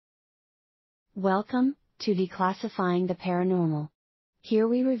Welcome to Declassifying the Paranormal. Here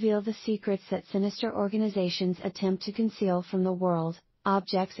we reveal the secrets that sinister organizations attempt to conceal from the world,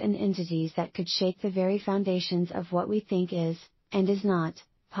 objects and entities that could shake the very foundations of what we think is, and is not,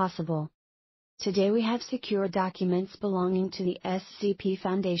 possible. Today we have secured documents belonging to the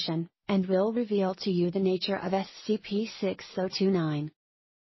SCP-Foundation, and will reveal to you the nature of SCP-6029.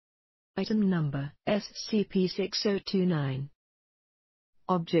 Item Number SCP-6029.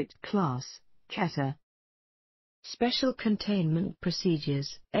 Object Class Keta. Special Containment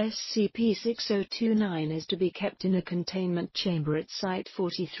Procedures. SCP-6029 is to be kept in a containment chamber at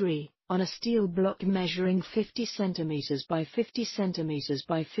Site-43, on a steel block measuring 50 cm by 50 cm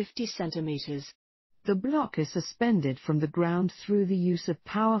by 50 cm. The block is suspended from the ground through the use of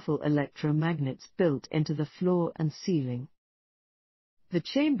powerful electromagnets built into the floor and ceiling. The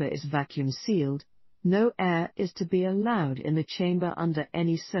chamber is vacuum sealed. No air is to be allowed in the chamber under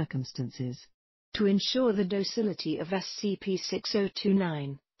any circumstances. To ensure the docility of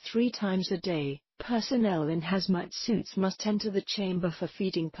SCP-6029, 3 times a day, personnel in hazmat suits must enter the chamber for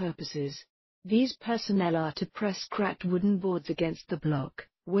feeding purposes. These personnel are to press cracked wooden boards against the block,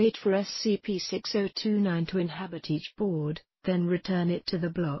 wait for SCP-6029 to inhabit each board, then return it to the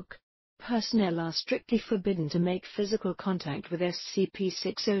block. Personnel are strictly forbidden to make physical contact with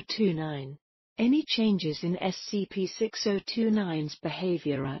SCP-6029. Any changes in SCP-6029's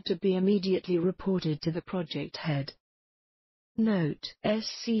behavior are to be immediately reported to the project head. Note: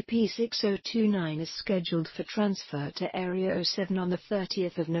 SCP-6029 is scheduled for transfer to Area 07 on the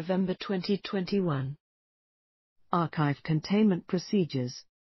 30th of November 2021. Archive Containment Procedures.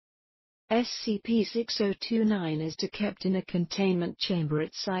 SCP-6029 is to be kept in a containment chamber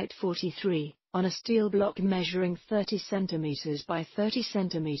at Site-43, on a steel block measuring 30 cm by 30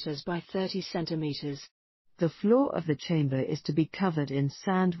 cm by 30 cm. The floor of the chamber is to be covered in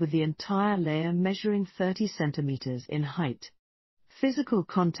sand with the entire layer measuring 30 cm in height. Physical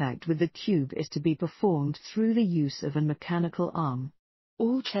contact with the cube is to be performed through the use of a mechanical arm.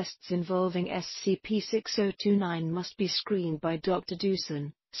 All tests involving SCP-6029 must be screened by Dr.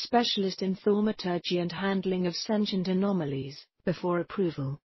 Doosan, specialist in thaumaturgy and handling of sentient anomalies, before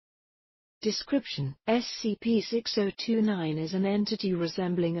approval. Description: SCP-6029 is an entity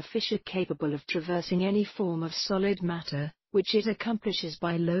resembling a fissure capable of traversing any form of solid matter, which it accomplishes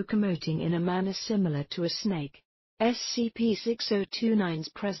by locomoting in a manner similar to a snake. SCP-6029's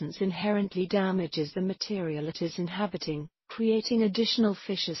presence inherently damages the material it is inhabiting, creating additional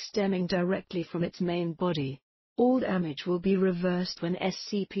fissures stemming directly from its main body. All damage will be reversed when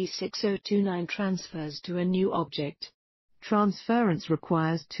SCP-6029 transfers to a new object. Transference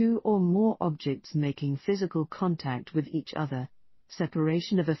requires 2 or more objects making physical contact with each other.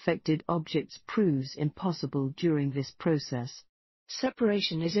 Separation of affected objects proves impossible during this process.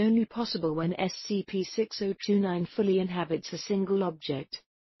 Separation is only possible when SCP-6029 fully inhabits a single object.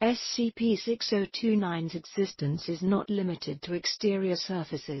 SCP-6029's existence is not limited to exterior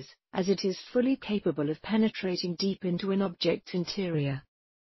surfaces, as it is fully capable of penetrating deep into an object's interior.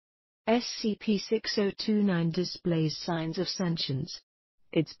 SCP-6029 displays signs of sentience.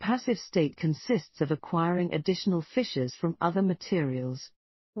 Its passive state consists of acquiring additional fissures from other materials.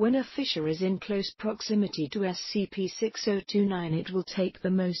 When a fissure is in close proximity to SCP-6029, it will take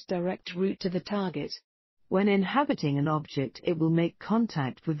the most direct route to the target. When inhabiting an object, it will make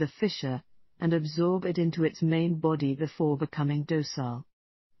contact with the fissure and absorb it into its main body before becoming docile.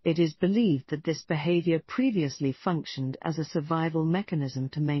 It is believed that this behavior previously functioned as a survival mechanism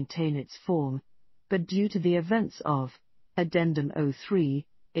to maintain its form, but due to the events of Addendum 03,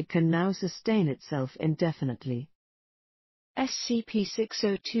 it can now sustain itself indefinitely.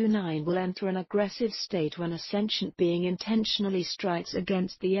 SCP-6029 will enter an aggressive state when a sentient being intentionally strikes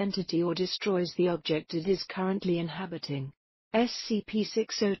against the entity or destroys the object it is currently inhabiting.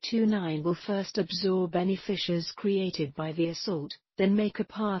 SCP-6029 will first absorb any fissures created by the assault, then make a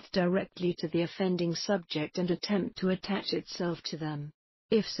path directly to the offending subject and attempt to attach itself to them.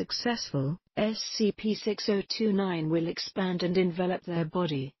 If successful, SCP-6029 will expand and envelop their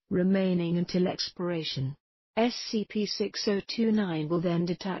body, remaining until expiration. SCP-6029 will then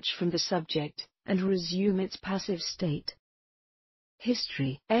detach from the subject, and resume its passive state.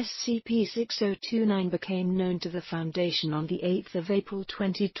 History: SCP-6029 became known to the Foundation on the 8th of April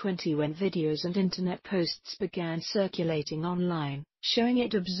 2020 when videos and internet posts began circulating online, showing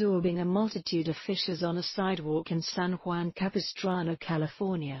it absorbing a multitude of fissures on a sidewalk in San Juan Capistrano,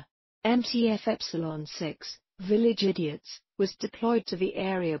 California. MTF-6, Village Idiots, was deployed to the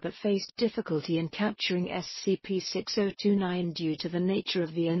area but faced difficulty in capturing SCP-6029 due to the nature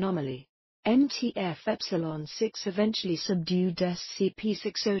of the anomaly. MTF-6 eventually subdued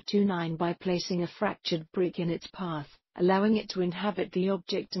SCP-6029 by placing a fractured brick in its path, allowing it to inhabit the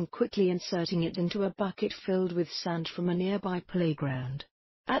object and quickly inserting it into a bucket filled with sand from a nearby playground.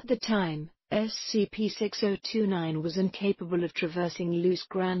 At the time, SCP-6029 was incapable of traversing loose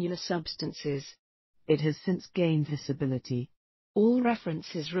granular substances. It has since gained this ability. All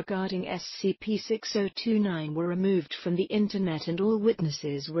references regarding SCP-6029 were removed from the Internet and all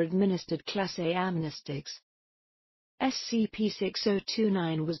witnesses were administered Class A amnestics.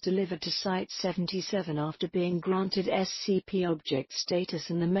 SCP-6029 was delivered to Site-77 after being granted SCP object status,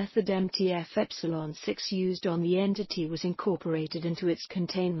 and the method MTF-6 used on the entity was incorporated into its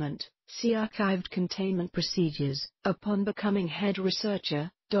containment. See Archived Containment Procedures. Upon becoming head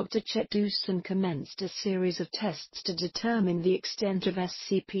researcher, Dr. Chet Dustin commenced a series of tests to determine the extent of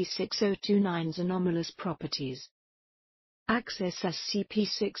SCP-6029's anomalous properties. Access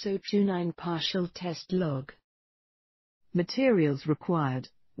SCP-6029 Partial Test Log. Materials required: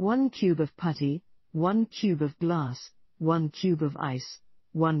 1 cube of putty, 1 cube of glass, 1 cube of ice,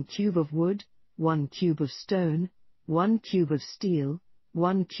 1 cube of wood, 1 cube of stone, 1 cube of steel,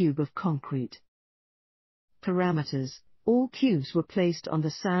 1 cube of concrete. Parameters: all cubes were placed on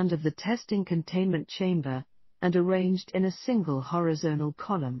the sand of the testing containment chamber and arranged in a single horizontal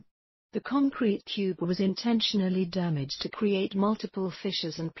column. The concrete cube was intentionally damaged to create multiple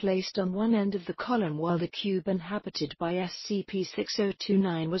fissures and placed on one end of the column, while the cube inhabited by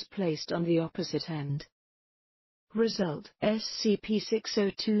SCP-6029 was placed on the opposite end. Result: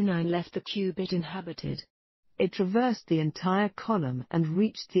 SCP-6029 left the cube it inhabited. It traversed the entire column and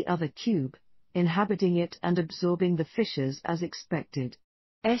reached the other cube, inhabiting it and absorbing the fissures as expected.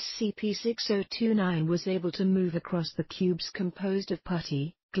 SCP-6029 was able to move across the cubes composed of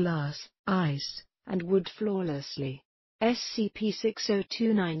putty, glass, ice, and wood flawlessly.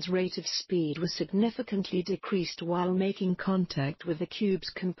 SCP-6029's rate of speed was significantly decreased while making contact with the cubes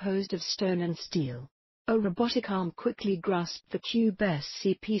composed of stone and steel. A robotic arm quickly grasped the cube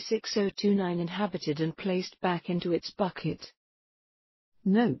SCP-6029 inhabited and placed back into its bucket.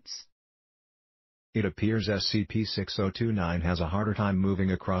 Notes: It appears SCP-6029 has a harder time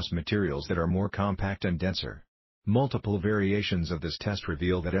moving across materials that are more compact and denser. Multiple variations of this test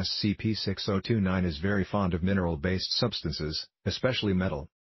reveal that SCP-6029 is very fond of mineral-based substances, especially metal.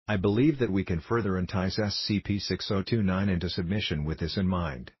 I believe that we can further entice SCP-6029 into submission with this in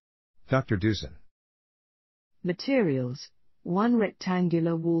mind. Dr. Dustin. Materials: 1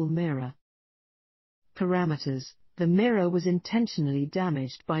 rectangular wall mirror. Parameters: the mirror was intentionally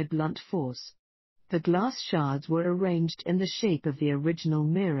damaged by blunt force. The glass shards were arranged in the shape of the original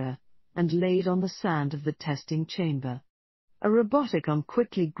mirror and laid on the sand of the testing chamber. A robotic arm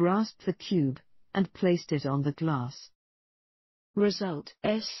quickly grasped the cube and placed it on the glass. Result: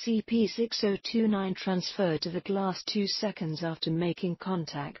 SCP-6029 transferred to the glass 2 seconds after making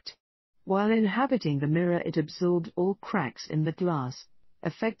contact. While inhabiting the mirror, it absorbed all cracks in the glass,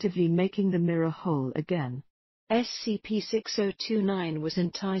 effectively making the mirror whole again. SCP-6029 was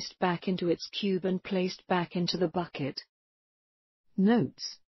enticed back into its cube and placed back into the bucket.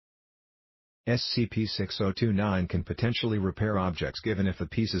 Notes: SCP-6029 can potentially repair objects given if the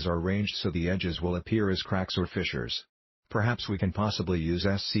pieces are arranged so the edges will appear as cracks or fissures. Perhaps we can possibly use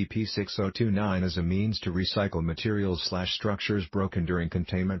SCP-6029 as a means to recycle materials/structures broken during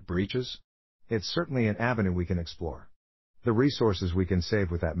containment breaches? It's certainly an avenue we can explore. The resources we can save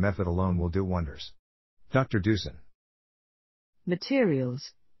with that method alone will do wonders. Dr. Dustin.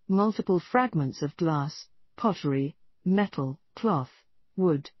 Materials: multiple fragments of glass, pottery, metal, cloth,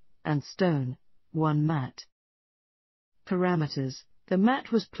 wood, and stone, 1 mat. Parameters: the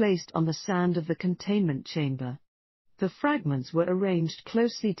mat was placed on the sand of the containment chamber. The fragments were arranged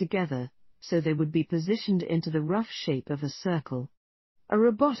closely together, so they would be positioned into the rough shape of a circle. A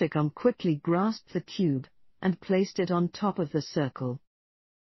robotic arm quickly grasped the cube and placed it on top of the circle.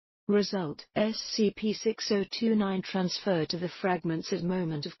 Result: SCP-6029 transferred to the fragments at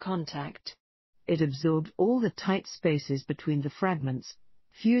moment of contact. It absorbed all the tight spaces between the fragments,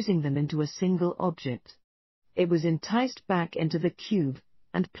 fusing them into a single object. It was enticed back into the cube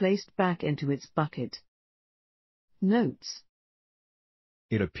and placed back into its bucket. Notes: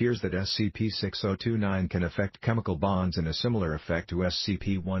 It appears that SCP-6029 can affect chemical bonds in a similar effect to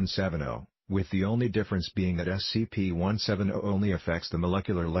SCP-170, with the only difference being that SCP-170 only affects the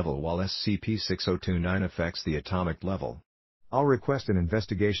molecular level while SCP-6029 affects the atomic level. I'll request an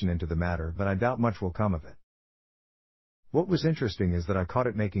investigation into the matter, but I doubt much will come of it. What was interesting is that I caught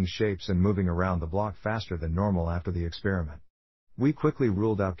it making shapes and moving around the block faster than normal after the experiment. We quickly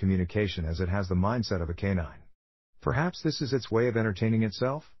ruled out communication as it has the mindset of a canine. Perhaps this is its way of entertaining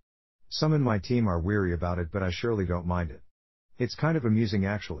itself? Some in my team are weary about it, but I surely don't mind it. It's kind of amusing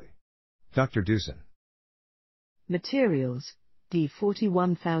actually. Dr. Dewson. Materials,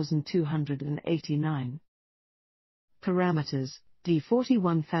 D41289. Parameters,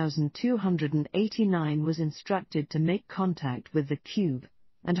 D41289 was instructed to make contact with the cube,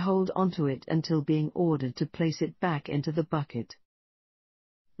 and hold onto it until being ordered to place it back into the bucket.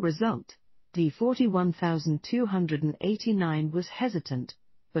 Result, D41289 was hesitant,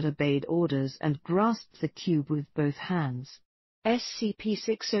 but obeyed orders and grasped the cube with both hands.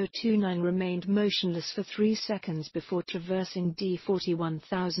 SCP-6029 remained motionless for 3 seconds before traversing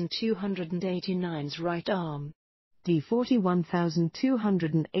D41289's right arm.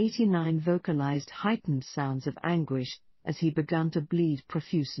 D41289 vocalized heightened sounds of anguish as he began to bleed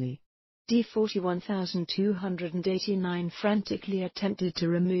profusely. D41289 frantically attempted to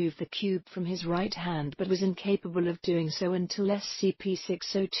remove the cube from his right hand but was incapable of doing so until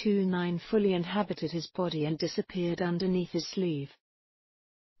SCP-6029 fully inhabited his body and disappeared underneath his sleeve.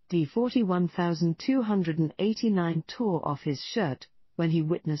 D41289 tore off his shirt when he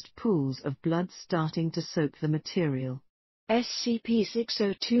witnessed pools of blood starting to soak the material.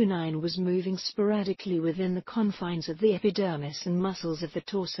 SCP-6029 was moving sporadically within the confines of the epidermis and muscles of the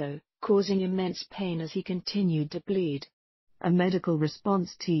torso, causing immense pain as he continued to bleed. A medical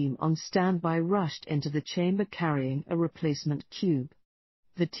response team on standby rushed into the chamber carrying a replacement cube.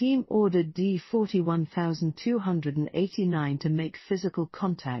 The team ordered D41289 to make physical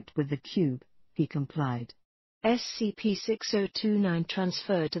contact with the cube. He complied. SCP-6029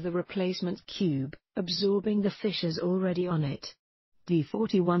 transferred to the replacement cube, absorbing the fissures already on it.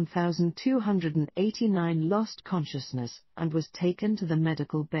 D41289 lost consciousness and was taken to the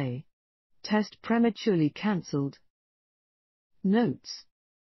medical bay. Test prematurely cancelled. Notes.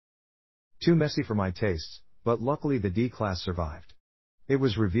 Too messy for my tastes, but luckily the D class survived. It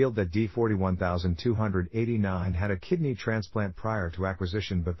was revealed that D41289 had a kidney transplant prior to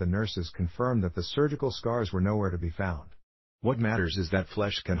acquisition, but the nurses confirmed that the surgical scars were nowhere to be found. What matters is that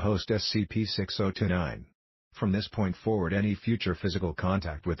flesh can host SCP-6029. From this point forward, any future physical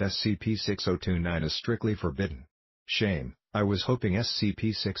contact with SCP-6029 is strictly forbidden. Shame, I was hoping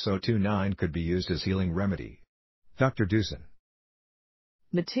SCP-6029 could be used as healing remedy. Dr. Dewson.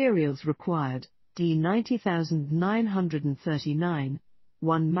 Materials required, D90,939,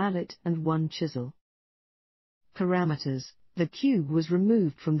 1 mallet and 1 chisel. Parameters, the cube was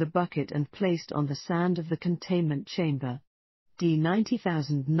removed from the bucket and placed on the sand of the containment chamber.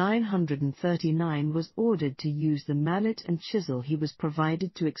 D90,939 was ordered to use the mallet and chisel he was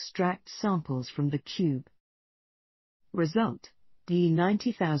provided to extract samples from the cube. Result,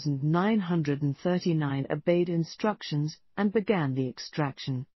 D90,939 obeyed instructions and began the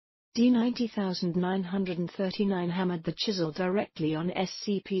extraction. D90,939 hammered the chisel directly on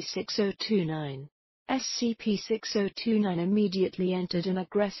SCP-6029. SCP-6029 immediately entered an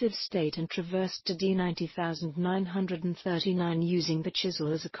aggressive state and traversed to D90,939 using the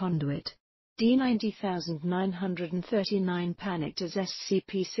chisel as a conduit. D90,939 panicked as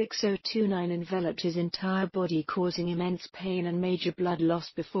SCP-6029 enveloped his entire body, causing immense pain and major blood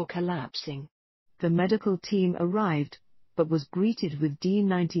loss before collapsing. The medical team arrived, but was greeted with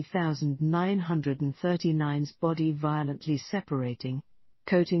D90,939's body violently separating,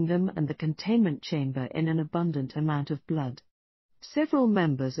 coating them and the containment chamber in an abundant amount of blood. Several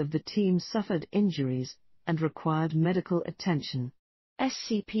members of the team suffered injuries and required medical attention.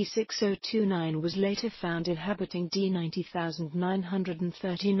 SCP-6029 was later found inhabiting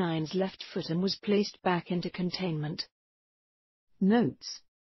D90,939's left foot and was placed back into containment. Notes.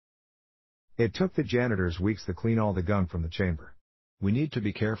 It took the janitors weeks to clean all the gunk from the chamber. We need to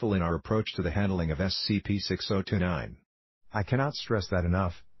be careful in our approach to the handling of SCP-6029. I cannot stress that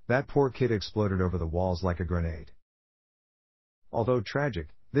enough. That poor kid exploded over the walls like a grenade. Although tragic,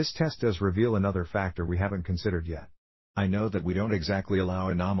 this test does reveal another factor we haven't considered yet. I know that we don't exactly allow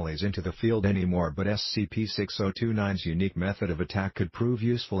anomalies into the field anymore, but SCP-6029's unique method of attack could prove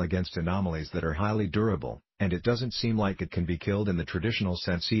useful against anomalies that are highly durable, and it doesn't seem like it can be killed in the traditional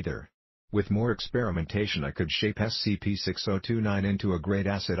sense either. With more experimentation, I could shape SCP-6029 into a great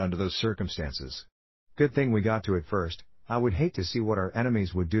asset under those circumstances. Good thing we got to it first. I would hate to see what our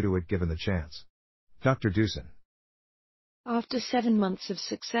enemies would do to it given the chance. Dr. Dewson. After 7 months of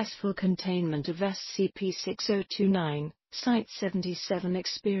successful containment of SCP-6029, Site-77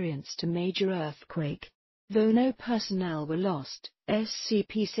 experienced a major earthquake. Though no personnel were lost,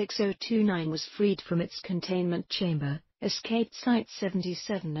 SCP-6029 was freed from its containment chamber, escaped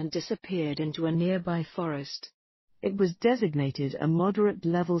Site-77 and disappeared into a nearby forest. It was designated a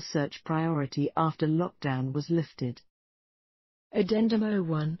moderate-level search priority after lockdown was lifted. Addendum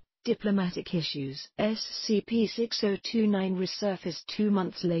 01, Diplomatic issues. SCP-6029 resurfaced 2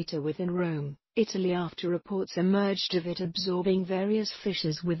 months later within Rome, Italy after reports emerged of it absorbing various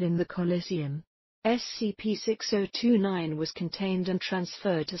fissures within the Colosseum. SCP-6029 was contained and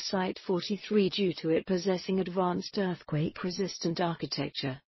transferred to Site-43 due to it possessing advanced earthquake-resistant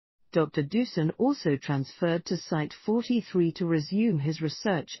architecture. Dr. Deussen also transferred to Site-43 to resume his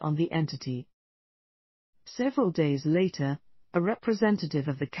research on the entity. Several days later, a representative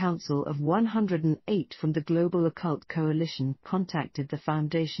of the Council of 108 from the Global Occult Coalition contacted the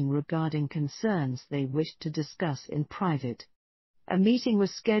Foundation regarding concerns they wished to discuss in private. A meeting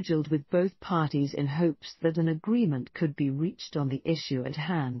was scheduled with both parties in hopes that an agreement could be reached on the issue at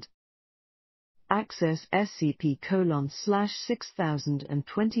hand. Access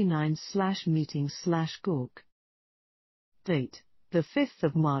SCP-6029/meeting/GORK. Date: the 5th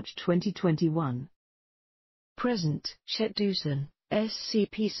of March 2021. Present: Chet Deussen,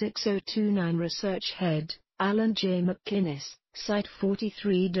 SCP-6029 Research Head, Alan J. McInnes,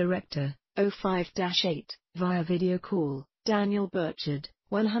 Site-43 Director, 05-8, via video call, Daniel Burchard,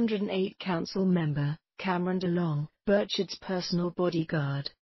 108 Council Member, Cameron DeLong, Burchard's personal bodyguard.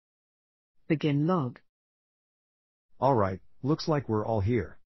 Begin log. Alright, looks like we're all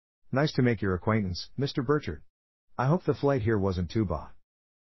here. Nice to make your acquaintance, Mr. Burchard. I hope the flight here wasn't too bad.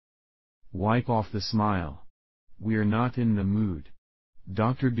 Wipe off the smile. We're not in the mood.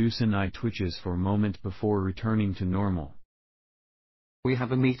 Dr. Deussen eye twitches for a moment before returning to normal. We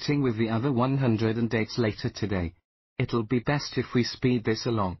have a meeting with the other 108 later today. It'll be best if we speed this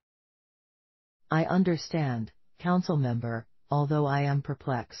along. I understand, Council Member, although I am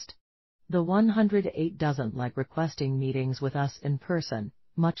perplexed. The 108 doesn't like requesting meetings with us in person,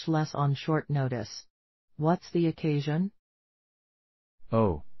 much less on short notice. What's the occasion?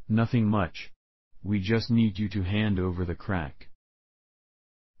 Oh, nothing much. We just need you to hand over the crack.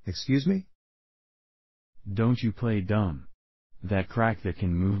 Excuse me? Don't you play dumb. That crack that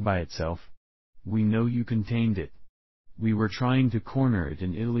can move by itself. We know you contained it. We were trying to corner it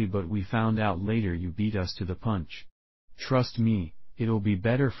in Italy, but we found out later you beat us to the punch. Trust me, it'll be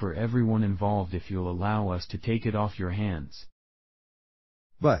better for everyone involved if you'll allow us to take it off your hands.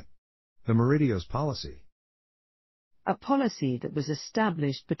 But the Meridio's policy. A policy that was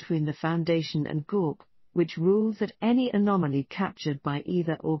established between the Foundation and GORK, which ruled that any anomaly captured by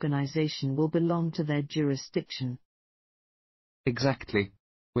either organization will belong to their jurisdiction. Exactly.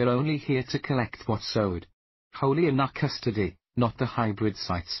 We're only here to collect what's owed. Wholly in our custody, not the hybrid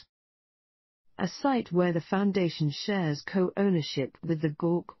sites. A site where the Foundation shares co-ownership with the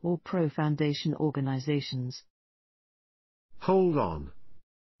GORK or pro-Foundation organizations. Hold on.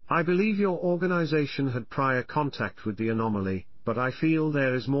 I believe your organization had prior contact with the anomaly, but I feel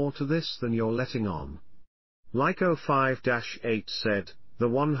there is more to this than you're letting on. Like 05-8 said, the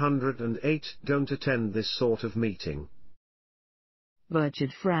 108 don't attend this sort of meeting.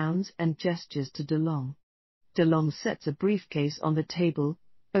 Burchard frowns and gestures to DeLong. DeLong sets a briefcase on the table,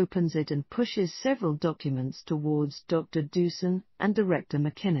 opens it and pushes several documents towards Dr. Deussen and Director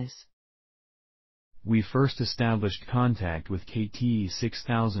McInnes. We first established contact with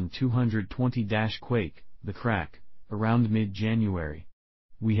KT-6220-Quake, the crack, around mid-January.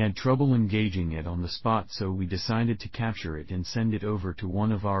 We had trouble engaging it on the spot, so we decided to capture it and send it over to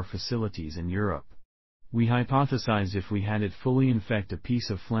one of our facilities in Europe. We hypothesized if we had it fully infect a piece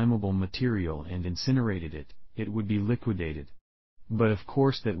of flammable material and incinerated it, it would be liquidated. But of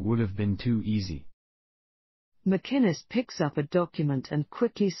course that would have been too easy. McInnes picks up a document and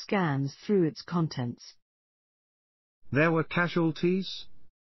quickly scans through its contents. There were casualties?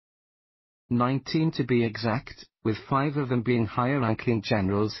 19 to be exact, with 5 of them being higher-ranking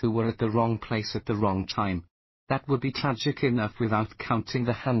generals who were at the wrong place at the wrong time. That would be tragic enough without counting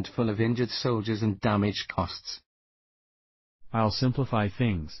the handful of injured soldiers and damage costs. I'll simplify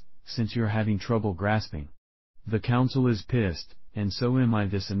things, since you're having trouble grasping. The Council is pissed, and so am I.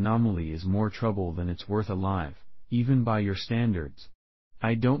 This anomaly is more trouble than it's worth alive, even by your standards.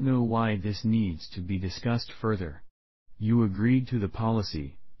 I don't know why this needs to be discussed further. You agreed to the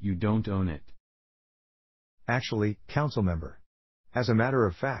policy, you don't own it. Actually, Council Member. As a matter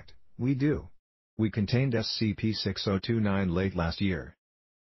of fact, we do. We contained SCP-6029 late last year.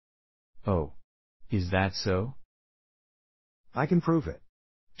 Oh. Is that so? I can prove it.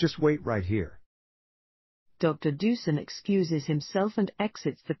 Just wait right here. Dr. Deussen excuses himself and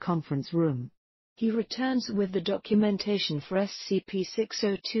exits the conference room. He returns with the documentation for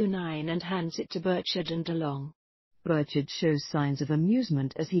SCP-6029 and hands it to Burchard and DeLong. Burchard shows signs of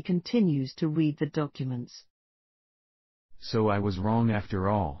amusement as he continues to read the documents. So I was wrong after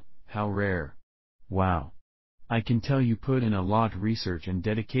all, how rare. Wow. I can tell you put in a lot research and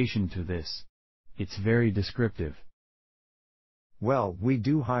dedication to this. It's very descriptive. Well, we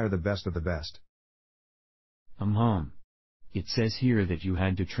do hire the best of the best. It says here that you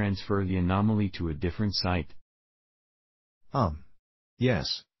had to transfer the anomaly to a different site.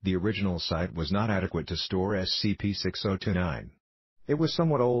 Yes, the original site was not adequate to store SCP-6029. It was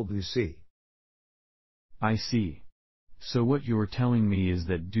somewhat old, you see. I see. So what you're telling me is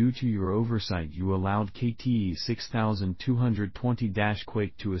that due to your oversight you allowed KTE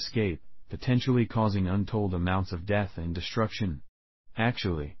 6220-Quake to escape, potentially causing untold amounts of death and destruction.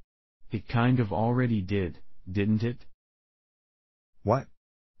 Actually, it kind of already did, didn't it? What?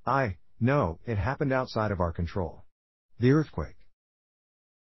 No, it happened outside of our control. The earthquake.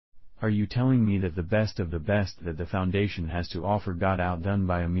 Are you telling me that the best of the best that the Foundation has to offer got outdone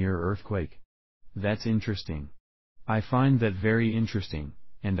by a mere earthquake? That's interesting. I find that very interesting,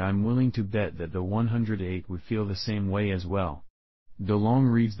 and I'm willing to bet that the 108 would feel the same way as well.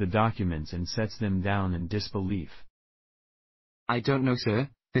 DeLong reads the documents and sets them down in disbelief. I don't know, sir.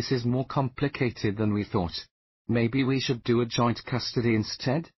 This is more complicated than we thought. Maybe we should do a joint custody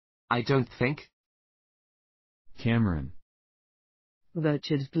instead? I don't think. Cameron.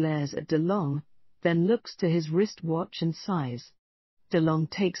 Richard glares at DeLong, then looks to his wristwatch and sighs. DeLong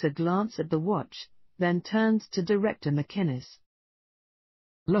takes a glance at the watch, then turns to Director McInnes.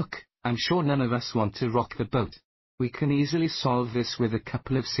 Look, I'm sure none of us want to rock the boat. We can easily solve this with a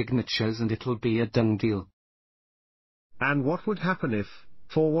couple of signatures and it'll be a done deal. And what would happen if,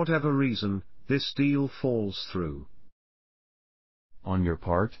 for whatever reason, this deal falls through? On your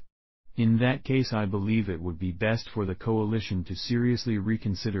part? In that case I believe it would be best for the Coalition to seriously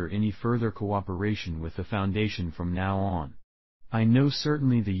reconsider any further cooperation with the Foundation from now on. I know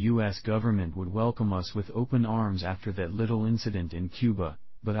certainly the U.S. government would welcome us with open arms after that little incident in Cuba,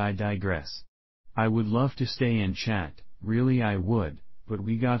 but I digress. I would love to stay and chat, really I would, but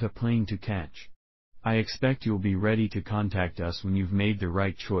we got a plane to catch. I expect you'll be ready to contact us when you've made the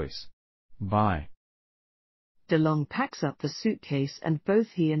right choice. Bye. DeLong packs up the suitcase and both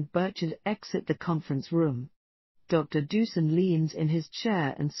he and Burchard exit the conference room. Dr. Dewson leans in his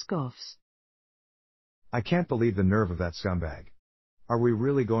chair and scoffs. I can't believe the nerve of that scumbag. Are we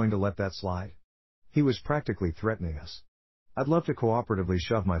really going to let that slide? He was practically threatening us. I'd love to cooperatively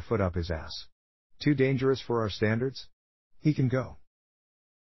shove my foot up his ass. Too dangerous for our standards? He can go.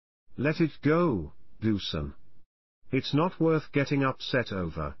 Let it go, Dewson. It's not worth getting upset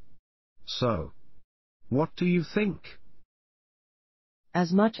over. So, what do you think?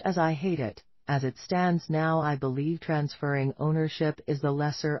 As much as I hate it, as it stands now I believe transferring ownership is the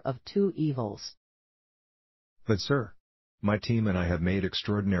lesser of two evils. But sir, my team and I have made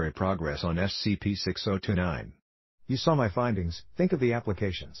extraordinary progress on SCP-6029. You saw my findings, think of the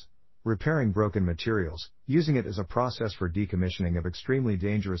applications. Repairing broken materials, using it as a process for decommissioning of extremely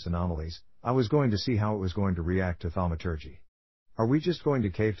dangerous anomalies. I was going to see how it was going to react to thaumaturgy. Are we just going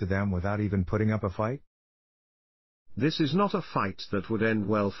to cave to them without even putting up a fight? This is not a fight that would end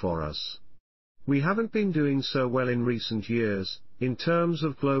well for us. We haven't been doing so well in recent years, in terms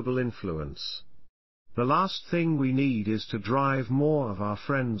of global influence. The last thing we need is to drive more of our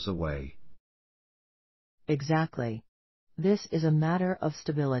friends away. Exactly. This is a matter of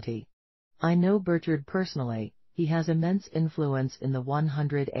stability. I know Burchard personally, he has immense influence in the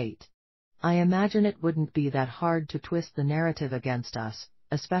 108. I imagine it wouldn't be that hard to twist the narrative against us,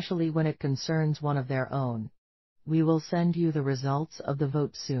 especially when it concerns one of their own. We will send you the results of the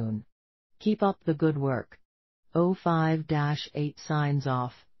vote soon. Keep up the good work. 05-8 signs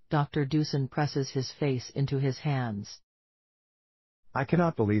off. Dr. Dewson presses his face into his hands. I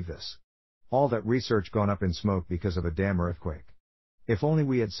cannot believe this. All that research gone up in smoke because of a damn earthquake. If only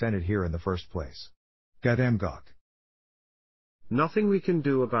we had sent it here in the first place. Goddamn gawk. Nothing we can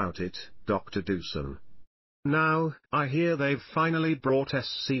do about it, Dr. Dewson. Now, I hear they've finally brought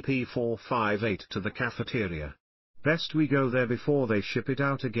SCP-458 to the cafeteria. Best we go there before they ship it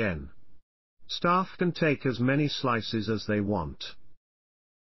out again. Staff can take as many slices as they want.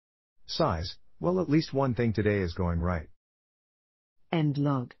 Size, well at least one thing today is going right. End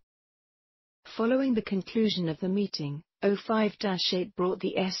log. Following the conclusion of the meeting, 05-8 brought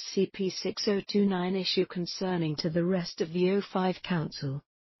the SCP-6029 issue concerning to the rest of the 05 Council.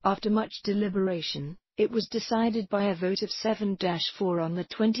 After much deliberation, it was decided by a vote of 7-4 on the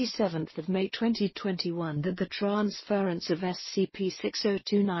 27th of May 2021 that the transference of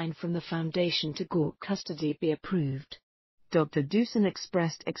SCP-6029 from the Foundation to Court custody be approved. Dr. Dewson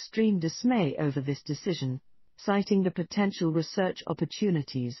expressed extreme dismay over this decision, citing the potential research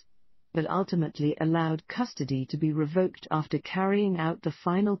opportunities, but ultimately allowed custody to be revoked after carrying out the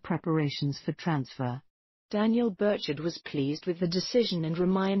final preparations for transfer. Daniel Burchard was pleased with the decision and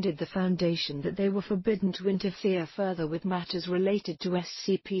reminded the Foundation that they were forbidden to interfere further with matters related to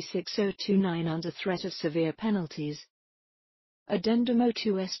SCP-6029 under threat of severe penalties. Addendum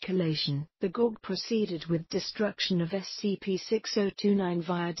 02 Escalation. The GORG proceeded with destruction of SCP-6029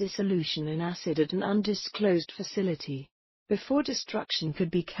 via dissolution in acid at an undisclosed facility. Before destruction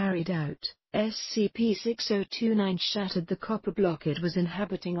could be carried out, SCP-6029 shattered the copper block it was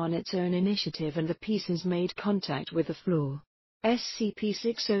inhabiting on its own initiative and the pieces made contact with the floor.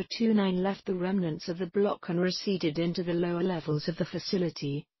 SCP-6029 left the remnants of the block and receded into the lower levels of the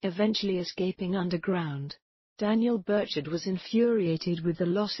facility, eventually escaping underground. Daniel Burchard was infuriated with the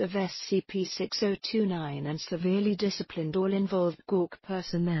loss of SCP-6029 and severely disciplined all involved GORG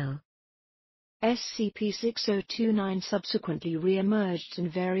personnel. SCP-6029 subsequently re-emerged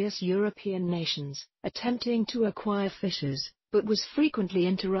in various European nations, attempting to acquire fissures, but was frequently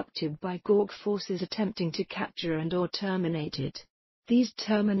interrupted by GORG forces attempting to capture and/or terminate it. These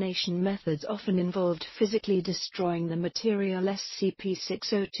termination methods often involved physically destroying the material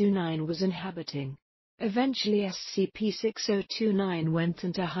SCP-6029 was inhabiting. Eventually SCP-6029 went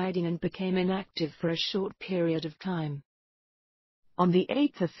into hiding and became inactive for a short period of time. On the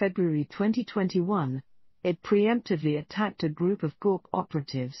 8th of February 2021, it preemptively attacked a group of GORG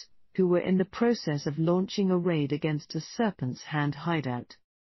operatives, who were in the process of launching a raid against a Serpent's Hand hideout.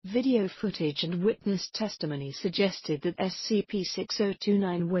 Video footage and witness testimony suggested that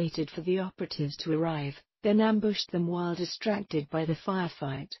SCP-6029 waited for the operatives to arrive, then ambushed them while distracted by the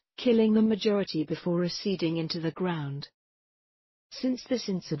firefight, killing the majority before receding into the ground. Since this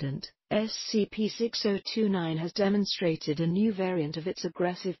incident, SCP-6029 has demonstrated a new variant of its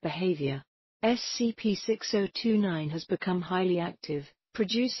aggressive behavior. SCP-6029 has become highly active,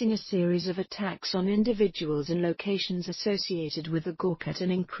 producing a series of attacks on individuals and locations associated with the GORG at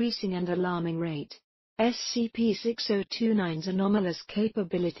an increasing and alarming rate. SCP-6029's anomalous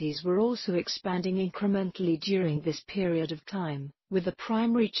capabilities were also expanding incrementally during this period of time, with the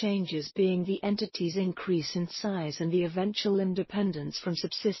primary changes being the entity's increase in size and the eventual independence from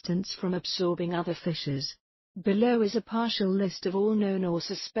subsistence from absorbing other fissures. Below is a partial list of all known or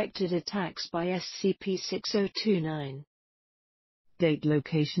suspected attacks by SCP-6029. Date,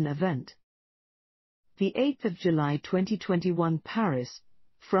 location, event. The 8th of July 2021, Paris,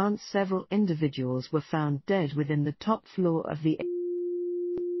 France. Several individuals were found dead within the top floor of the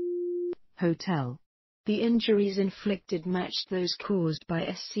hotel. The injuries inflicted matched those caused by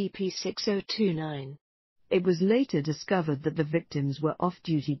SCP-6029. It was later discovered that the victims were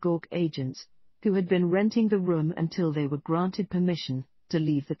off-duty GORG agents, who had been renting the room until they were granted permission to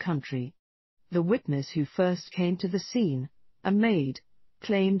leave the country. The witness who first came to the scene, a maid,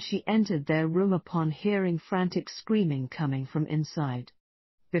 claimed she entered their room upon hearing frantic screaming coming from inside.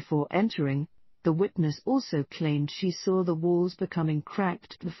 Before entering, the witness also claimed she saw the walls becoming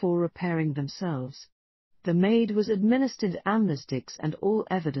cracked before repairing themselves. The maid was administered amnestics and all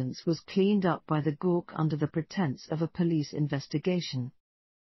evidence was cleaned up by the GORG under the pretense of a police investigation.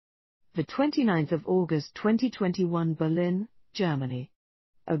 The 29th of August 2021, Berlin, Germany.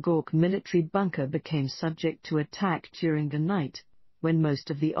 A GORG military bunker became subject to attack during the night, when most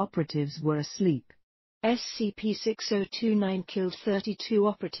of the operatives were asleep. SCP-6029 killed 32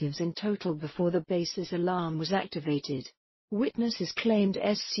 operatives in total before the base's alarm was activated. Witnesses claimed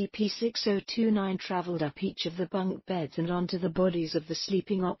SCP-6029 traveled up each of the bunk beds and onto the bodies of the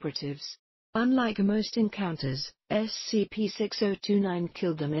sleeping operatives. Unlike most encounters, SCP-6029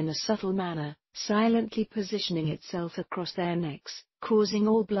 killed them in a subtle manner, silently positioning itself across their necks, causing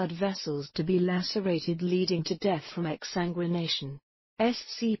all blood vessels to be lacerated, leading to death from exsanguination.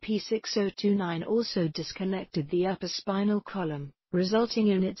 SCP-6029 also disconnected the upper spinal column, resulting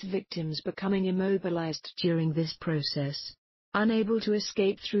in its victims becoming immobilized during this process. Unable to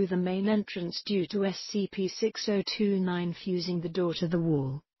escape through the main entrance due to SCP-6029 fusing the door to the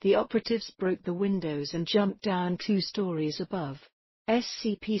wall, the operatives broke the windows and jumped down 2 stories above.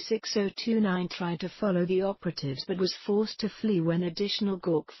 SCP-6029 tried to follow the operatives but was forced to flee when additional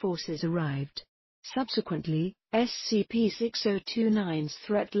GORG forces arrived. Subsequently, SCP-6029's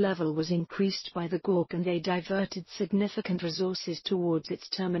threat level was increased by the GORG and they diverted significant resources towards its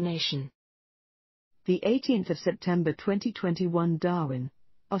termination. The 18th of September 2021, Darwin,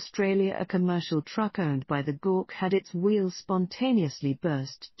 Australia. A commercial truck owned by the GORG had its wheels spontaneously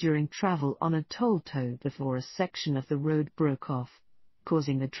burst during travel on a toll toe before a section of the road broke off,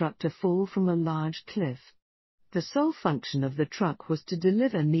 causing the truck to fall from a large cliff. The sole function of the truck was to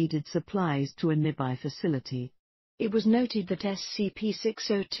deliver needed supplies to a nearby facility. It was noted that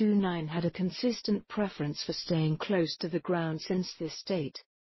SCP-6029 had a consistent preference for staying close to the ground since this state.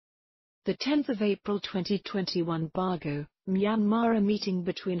 The 10th of April 2021 Bargo, Myanmar. A meeting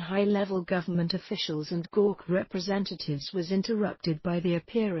between high-level government officials and GORK representatives was interrupted by the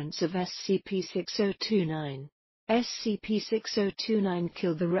appearance of SCP-6029. SCP-6029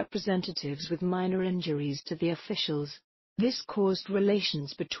 killed the representatives with minor injuries to the officials. This caused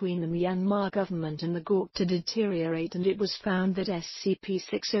relations between the Myanmar government and the GORK to deteriorate, and it was found that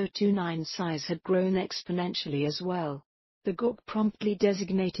SCP-6029's size had grown exponentially as well. The GORK promptly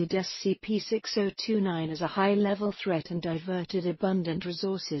designated SCP-6029 as a high-level threat and diverted abundant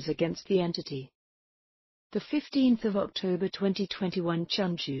resources against the entity. The 15th of October 2021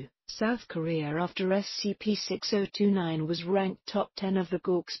 Chunju, South Korea. After SCP-6029 was ranked top 10 of the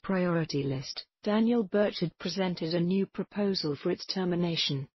GORK's priority list, Daniel Burchard presented a new proposal for its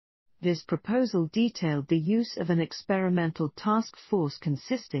termination. This proposal detailed the use of an experimental task force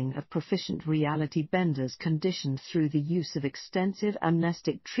consisting of proficient reality benders conditioned through the use of extensive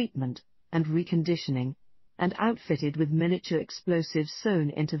amnestic treatment and reconditioning, and outfitted with miniature explosives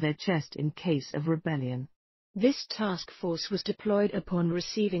sewn into their chest in case of rebellion. This task force was deployed upon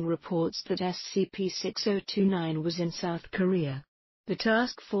receiving reports that SCP-6029 was in South Korea. The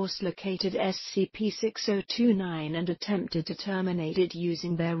task force located SCP-6029 and attempted to terminate it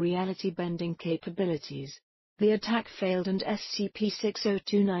using their reality-bending capabilities. The attack failed and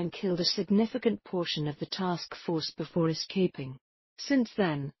SCP-6029 killed a significant portion of the task force before escaping. Since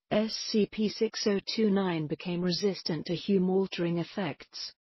then, SCP-6029 became resistant to heme-altering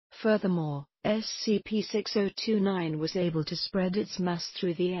effects. Furthermore, SCP-6029 was able to spread its mass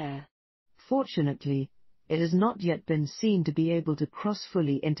through the air. Fortunately, it has not yet been seen to be able to cross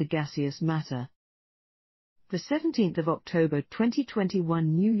fully into gaseous matter. The 17th of October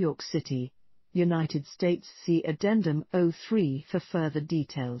 2021 New York City, United States. See Addendum 03 for further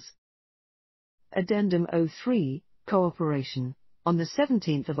details. Addendum 03, Cooperation. On the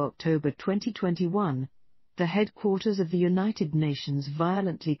 17th of October 2021, the headquarters of the United Nations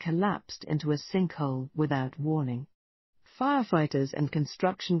violently collapsed into a sinkhole without warning. Firefighters and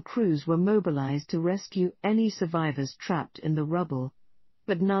construction crews were mobilized to rescue any survivors trapped in the rubble,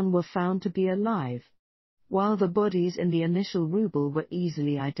 but none were found to be alive. While the bodies in the initial rubble were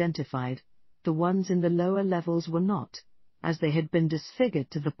easily identified, the ones in the lower levels were not, as they had been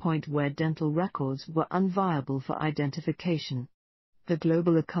disfigured to the point where dental records were unviable for identification. The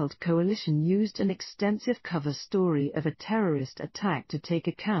Global Occult Coalition used an extensive cover story of a terrorist attack to take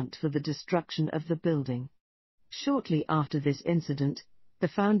account for the destruction of the building. Shortly after this incident, the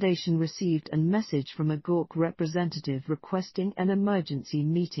Foundation received a message from a GORK representative requesting an emergency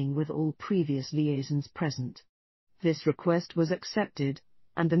meeting with all previous liaisons present. This request was accepted,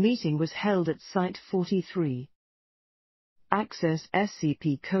 and the meeting was held at Site 43. Access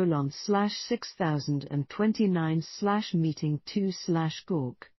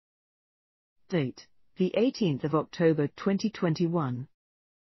SCP-6029/meeting2/GORK. Date: the 18th of October 2021.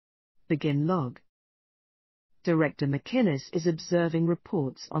 Begin log. Director McInnes is observing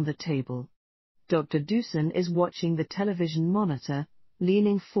reports on the table. Dr. Dewson is watching the television monitor,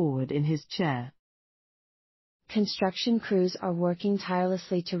 leaning forward in his chair. Construction crews are working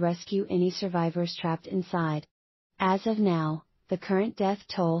tirelessly to rescue any survivors trapped inside. As of now, the current death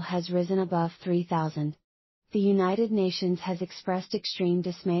toll has risen above 3,000. The United Nations has expressed extreme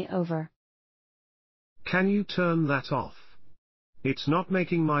dismay over. Can you turn that off? It's not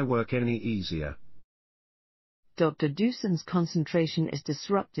making my work any easier. Dr. Dewson's concentration is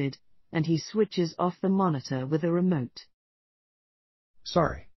disrupted, and he switches off the monitor with a remote.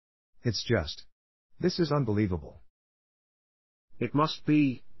 Sorry. It's just. This is unbelievable. It must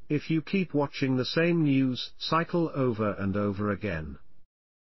be, if you keep watching the same news cycle over and over again.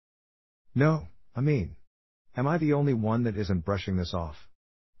 No, I mean, am I the only one that isn't brushing this off?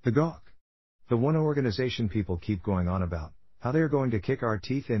 The GORK. The one organization people keep going on about, how they're going to kick our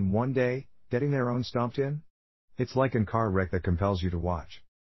teeth in one day, getting their own stomped in? It's like a car wreck that compels you to watch.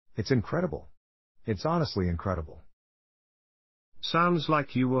 It's incredible. It's honestly incredible. Sounds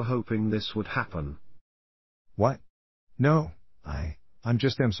like you were hoping this would happen. What? No, I'm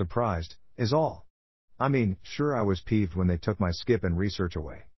just surprised, is all. I mean, sure I was peeved when they took my skip and research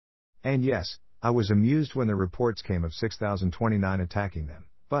away. And yes, I was amused when the reports came of 6029 attacking them,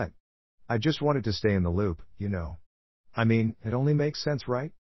 but I just wanted to stay in the loop, you know. I mean, it only makes sense,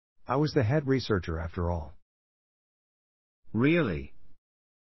 right? I was the head researcher after all. Really?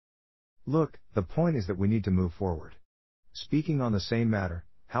 Look, the point is that we need to move forward. Speaking on the same matter,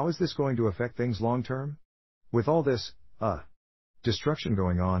 how is this going to affect things long term? With all this, destruction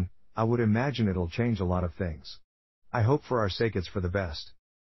going on, I would imagine it'll change a lot of things. I hope for our sake it's for the best.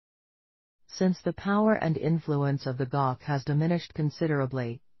 Since the power and influence of the GORK has diminished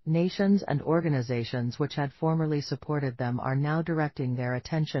considerably, Nations and organizations which had formerly supported them are now directing their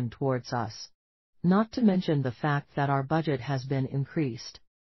attention towards us. Not to mention the fact that our budget has been increased.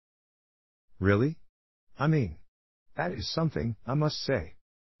 Really? I mean, that is something, I must say.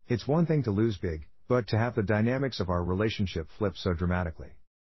 It's one thing to lose big, but to have the dynamics of our relationship flip so dramatically.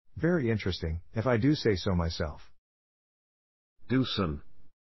 Very interesting, if I do say so myself. Doosan.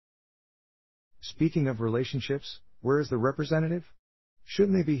 Speaking of relationships, where is the representative?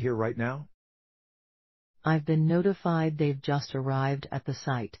 Shouldn't they be here right now? I've been notified they've just arrived at the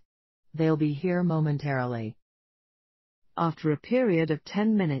site. They'll be here momentarily. After a period of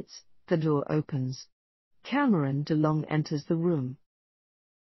 10 minutes, the door opens. Cameron DeLong enters the room.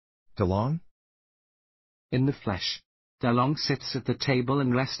 DeLong? In the flesh. DeLong sits at the table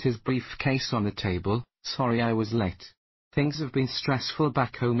and rests his briefcase on the table. Sorry I was late. Things have been stressful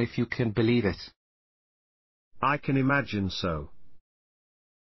back home if you can believe it. I can imagine so.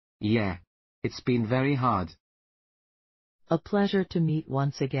 Yeah. It's been very hard. A pleasure to meet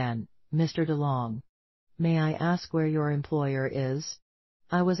once again, Mr. DeLong. May I ask where your employer is?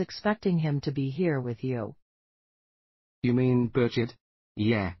 I was expecting him to be here with you. You mean Burchard?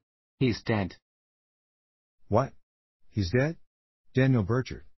 Yeah. He's dead. What? He's dead? Daniel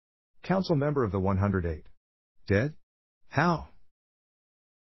Burchard. Council member of the 108. Dead? How?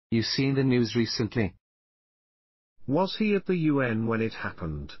 You seen the news recently? Was he at the UN when it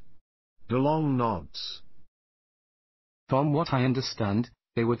happened? DeLong nods. From what I understand,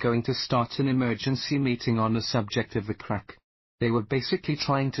 they were going to start an emergency meeting on the subject of the crack. They were basically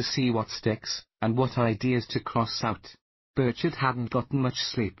trying to see what sticks, and what ideas to cross out. Burchard hadn't gotten much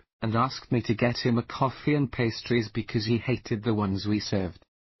sleep, and asked me to get him a coffee and pastries because he hated the ones we served.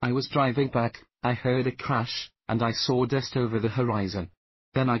 I was driving back, I heard a crash, and I saw dust over the horizon.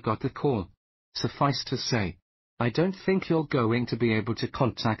 Then I got the call. Suffice to say, I don't think you're going to be able to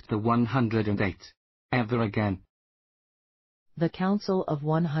contact the 108 ever again. The Council of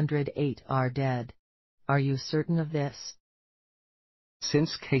 108 are dead. Are you certain of this?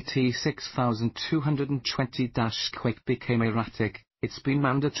 Since KT 6220-Quake became erratic, it's been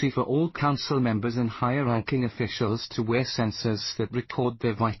mandatory for all council members and higher-ranking officials to wear sensors that record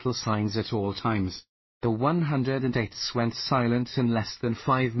their vital signs at all times. The 108s went silent in less than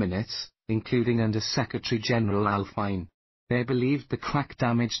 5 minutes, including Under Secretary General Alfine. They believed the crack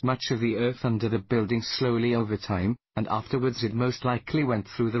damaged much of the earth under the building slowly over time, and afterwards it most likely went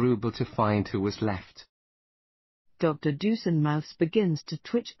through the rubble to find who was left. Dr. Doosan's mouth begins to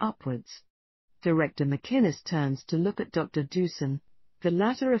twitch upwards. Director McInnes turns to look at Dr. Doosan. The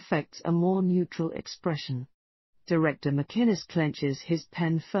latter affects a more neutral expression. Director McInnes clenches his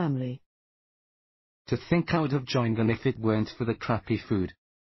pen firmly. To think I would have joined them if it weren't for the crappy food.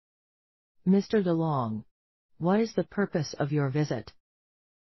 Mr. DeLong, what is the purpose of your visit?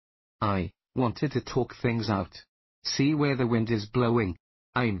 I wanted to talk things out. See where the wind is blowing.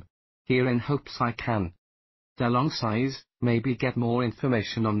 I'm here in hopes I can. DeLong sighs, maybe get more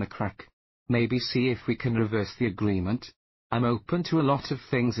information on the crack. Maybe see if we can reverse the agreement. I'm open to a lot of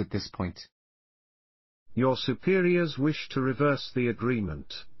things at this point. Your superiors wish to reverse the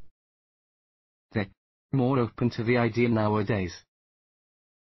agreement. They're more open to the idea nowadays.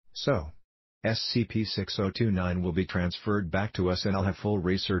 So, SCP-6029 will be transferred back to us and I'll have full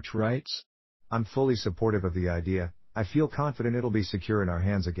research rights? I'm fully supportive of the idea. I feel confident it'll be secure in our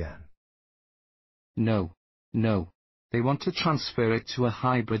hands again. No. They want to transfer it to a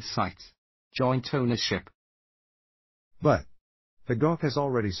hybrid site. Joint ownership. But the GOC has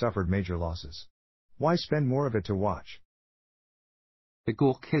already suffered major losses. Why spend more of it to watch? The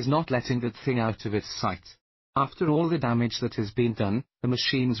GOC is not letting that thing out of its sight. After all the damage that has been done, the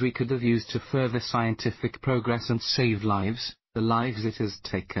machines we could have used to further scientific progress and save lives, the lives it has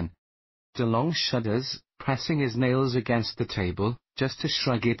taken. DeLong shudders, pressing his nails against the table, just to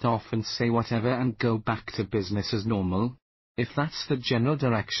shrug it off and say whatever and go back to business as normal. If that's the general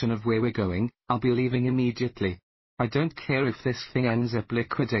direction of where we're going, I'll be leaving immediately. I don't care if this thing ends up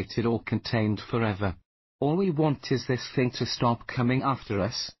liquidated or contained forever. All we want is this thing to stop coming after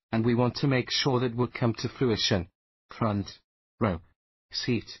us, and we want to make sure that will come to fruition. Front row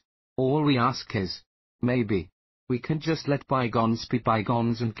seat. All we ask is, maybe, we can just let bygones be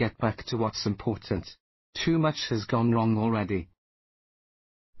bygones and get back to what's important. Too much has gone wrong already.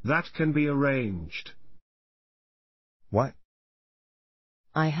 That can be arranged. What?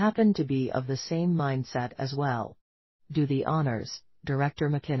 I happen to be of the same mindset as well. Do the honors, Director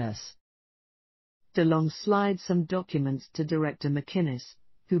McInnes. DeLong slides some documents to Director McInnes,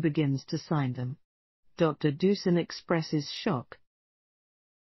 who begins to sign them. Dr. Doosan expresses shock.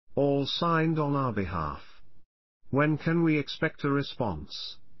 All signed on our behalf. When can we expect a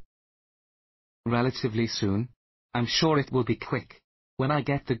response? Relatively soon. I'm sure it will be quick. When I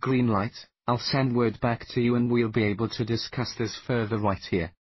get the green light, I'll send word back to you and we'll be able to discuss this further right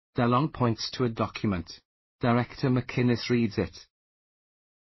here. DeLong points to a document. Director McInnes reads it.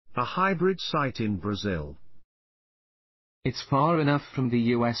 A hybrid site in Brazil. It's far enough from the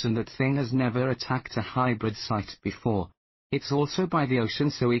US and that thing has never attacked a hybrid site before. It's also by the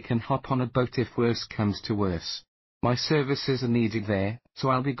ocean so we can hop on a boat if worse comes to worse. My services are needed there, so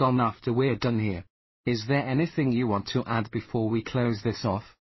I'll be gone after we're done here. Is there anything you want to add before we close this off?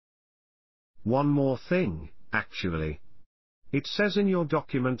 One more thing, actually. It says in your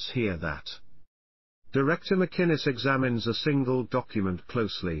documents here that Director McInnes examines a single document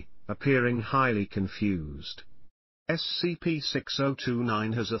closely, appearing highly confused.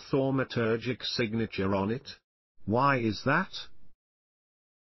 SCP-6029 has a thaumaturgic signature on it. Why is that?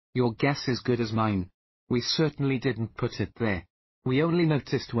 Your guess is good as mine. We certainly didn't put it there. We only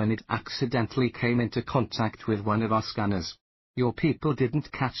noticed when it accidentally came into contact with one of our scanners. Your people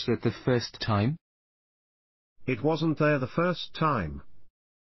didn't catch that the first time? It wasn't there the first time.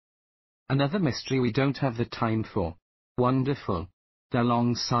 Another mystery we don't have the time for. Wonderful.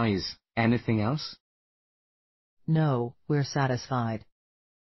 DeLong sighs. Anything else? No, we're satisfied.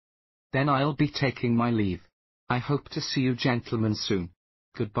 Then I'll be taking my leave. I hope to see you gentlemen soon.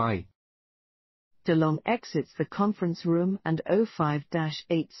 Goodbye. DeLong exits the conference room and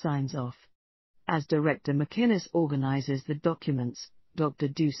O5-8 signs off. As Director McInnes organizes the documents, Dr.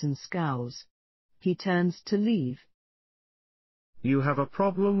 Dewson scowls. He turns to leave. You have a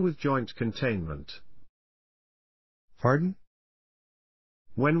problem with joint containment. Pardon?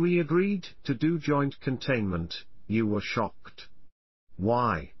 When we agreed to do joint containment, you were shocked.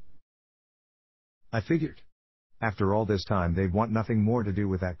 Why? I figured. After all this time they'd want nothing more to do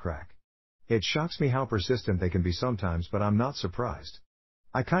with that crack. It shocks me how persistent they can be sometimes, but I'm not surprised.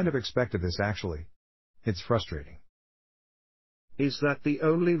 I kind of expected this actually. It's frustrating. Is that the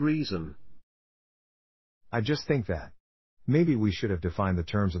only reason? I just think that maybe we should have defined the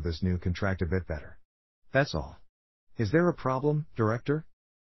terms of this new contract a bit better. That's all. Is there a problem, Director?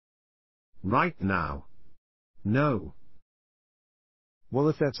 Right now? No. Well,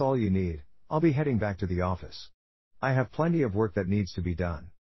 if that's all you need, I'll be heading back to the office. I have plenty of work that needs to be done.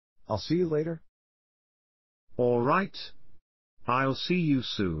 I'll see you later. All right. I'll see you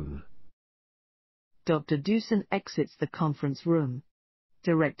soon. Dr. Dewson exits the conference room.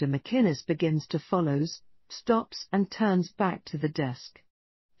 Director McInnes begins to follow, stops and turns back to the desk.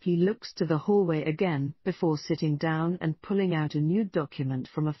 He looks to the hallway again before sitting down and pulling out a new document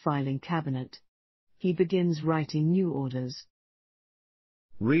from a filing cabinet. He begins writing new orders.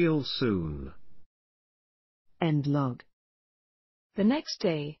 Real soon. End log. The next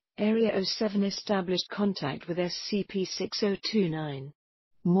day, Area 07 established contact with SCP-6029.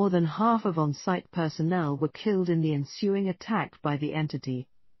 More than half of on-site personnel were killed in the ensuing attack by the entity,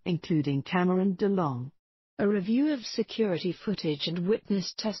 including Cameron DeLong. A review of security footage and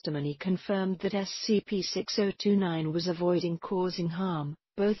witness testimony confirmed that SCP-6029 was avoiding causing harm,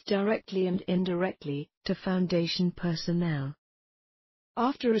 both directly and indirectly, to Foundation personnel.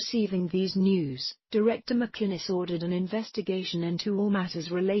 After receiving these news, Director McInnes ordered an investigation into all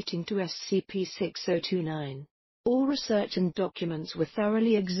matters relating to SCP-6029. All research and documents were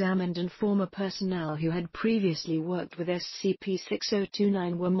thoroughly examined and former personnel who had previously worked with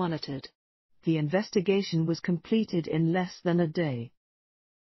SCP-6029 were monitored. The investigation was completed in less than a day.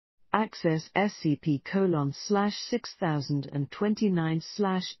 Access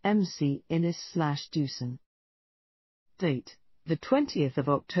SCP:6029/MC Innis/Dewson. Date: the 20th of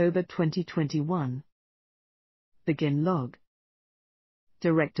October 2021. Begin log.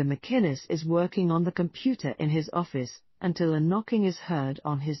 Director McInnes is working on the computer in his office until a knocking is heard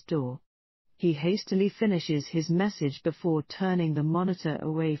on his door. He hastily finishes his message before turning the monitor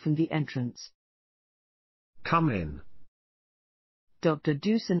away from the entrance. Come in. Dr.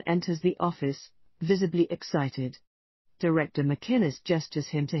 Dewson enters the office, visibly excited. Director McInnes gestures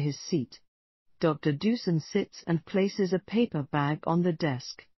him to his seat. Dr. Dewson sits and places a paper bag on the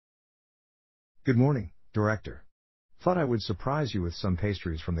desk. Good morning, Director. Thought I would surprise you with some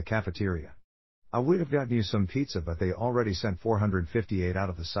pastries from the cafeteria. I would have gotten you some pizza, but they already sent 458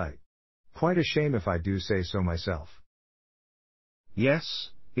 out of the site. Quite a shame if I do say so myself. Yes,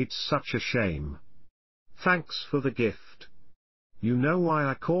 it's such a shame. Thanks for the gift. You know why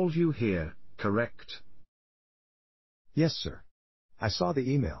I called you here, correct? Yes, sir. I saw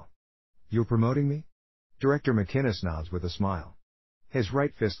the email. You're promoting me? Director McInnes nods with a smile. His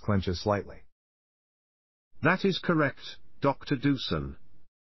right fist clenches slightly. That is correct, Dr. Dewson.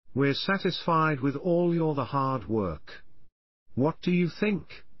 We're satisfied with all your hard work. What do you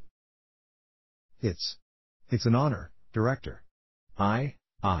think? It's an honor, Director.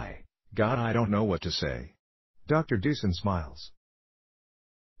 God, I don't know what to say. Dr. Dewson smiles.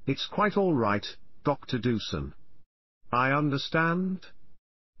 It's quite all right, Dr. Dewson. I understand.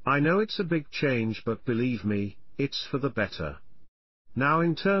 I know it's a big change, but believe me, it's for the better. Now,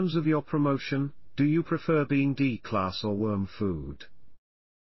 in terms of your promotion, do you prefer being D-class or worm food?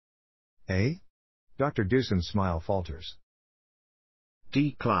 Eh? Dr. Dewson's smile falters.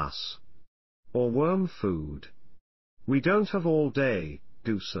 D-class. Or worm food. We don't have all day,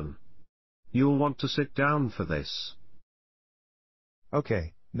 Dewson. You'll want to sit down for this.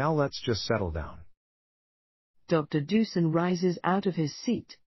 Okay, now let's just settle down. Dr. Dewson rises out of his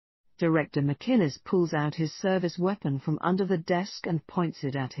seat. Director McInnes pulls out his service weapon from under the desk and points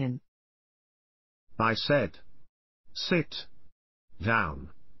it at him. I said, sit down.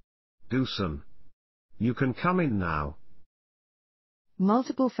 Dewson. You can come in now.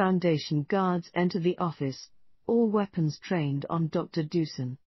 Multiple Foundation guards enter the office, all weapons trained on Dr.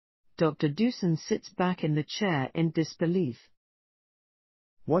 Dewson. Dr. Dewson sits back in the chair in disbelief.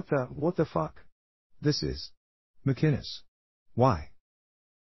 What the fuck? This is... McInnes. Why?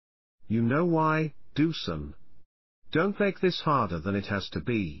 You know why, Dewson. Don't make this harder than it has to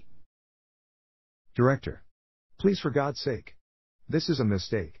be. Director. Please, for God's sake. This is a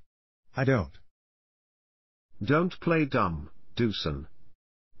mistake. I don't. Don't play dumb, Dewson.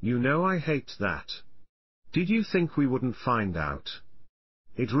 You know I hate that. Did you think we wouldn't find out?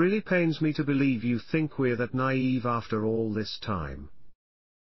 It really pains me to believe you think we're that naive after all this time.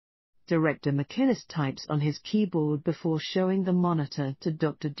 Director McInnes types on his keyboard before showing the monitor to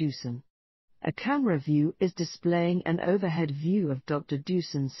Dr. Dewson. A camera view is displaying an overhead view of Dr.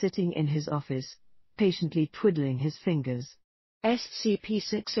 Dewson sitting in his office, patiently twiddling his fingers.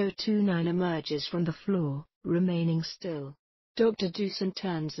 SCP-6029 emerges from the floor, remaining still. Dr. Dewson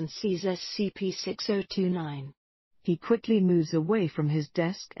turns and sees SCP-6029. He quickly moves away from his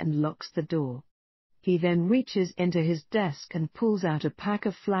desk and locks the door. He then reaches into his desk and pulls out a pack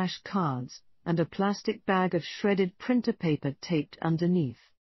of flash cards, and a plastic bag of shredded printer paper taped underneath.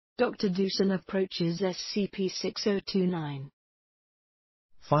 Dr. Dewson approaches SCP-6029.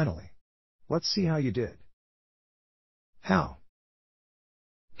 Finally. Let's see how you did. How?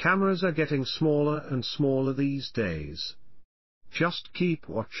 Cameras are getting smaller and smaller these days. Just keep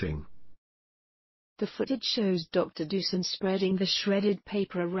watching. The footage shows Dr. Dewson spreading the shredded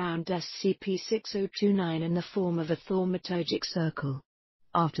paper around SCP-6029 in the form of a thaumaturgic circle.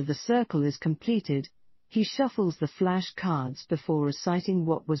 After the circle is completed, he shuffles the flash cards before reciting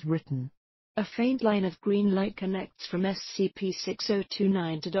what was written. A faint line of green light connects from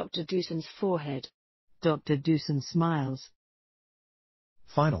SCP-6029 to Dr. Dewson's forehead. Dr. Dewson smiles.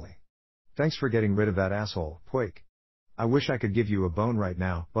 Finally. Thanks for getting rid of that asshole, Quake. I wish I could give you a bone right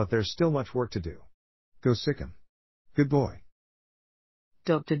now, but there's still much work to do. Go sick him. Good boy.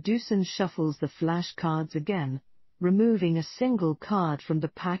 Dr. Dewson shuffles the flash cards again, removing a single card from the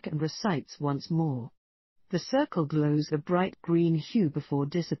pack and recites once more. The circle glows a bright green hue before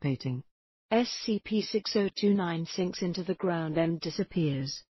dissipating. SCP-6029 sinks into the ground and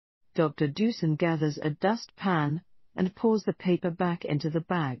disappears. Dr. Dewson gathers a dustpan and pours the paper back into the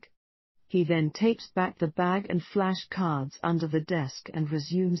bag. He then tapes back the bag and flash cards under the desk and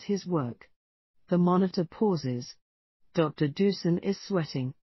resumes his work. The monitor pauses. Dr. Dewson is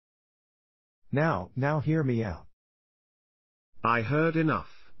sweating. Now hear me out. I heard enough.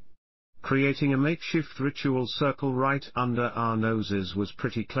 Creating a makeshift ritual circle right under our noses was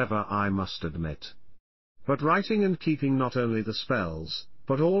pretty clever, I must admit. But writing and keeping not only the spells,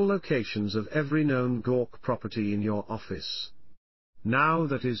 but all locations of every known Gork property in your office. Now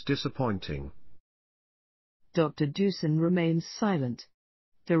that is disappointing. Dr. Dewson remains silent.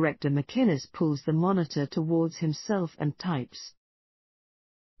 Director McInnes pulls the monitor towards himself and types.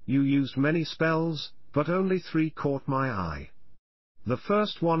 You used many spells, but only 3 caught my eye. The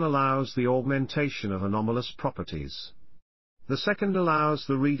first one allows the augmentation of anomalous properties. The second allows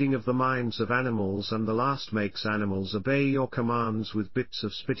the reading of the minds of animals, and the last makes animals obey your commands with bits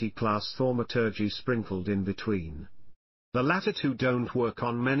of spitty-class thaumaturgy sprinkled in between. The latter two don't work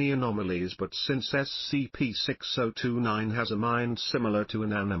on many anomalies, but since SCP-6029 has a mind similar to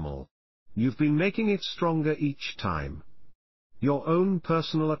an animal, you've been making it stronger each time. Your own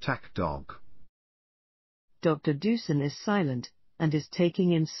personal attack dog. Dr. Dewson is silent, and is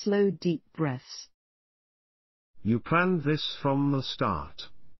taking in slow deep breaths. You planned this from the start.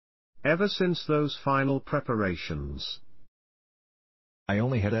 Ever since those final preparations. I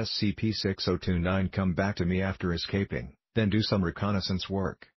only had SCP-6029 come back to me after escaping, then do some reconnaissance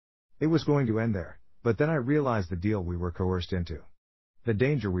work. It was going to end there, but then I realized the deal we were coerced into. The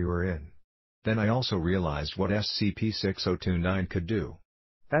danger we were in. Then I also realized what SCP-6029 could do.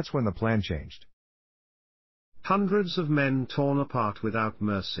 That's when the plan changed. Hundreds of men torn apart without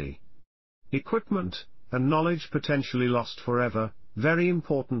mercy. Equipment, and knowledge potentially lost forever, very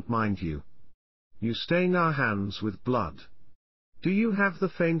important mind you. You stain our hands with blood. Do you have the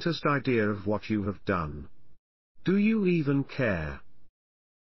faintest idea of what you have done? Do you even care?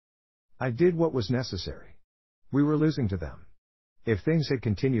 I did what was necessary. We were losing to them. If things had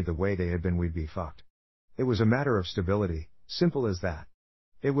continued the way they had been, we'd be fucked. It was a matter of stability, simple as that.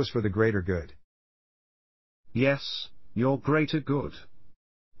 It was for the greater good. Yes, your greater good.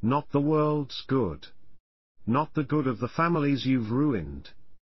 Not the world's good. Not the good of the families you've ruined.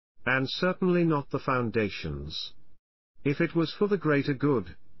 And certainly not the Foundation's. If it was for the greater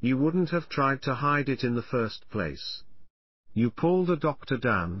good, you wouldn't have tried to hide it in the first place. You pulled a Dr.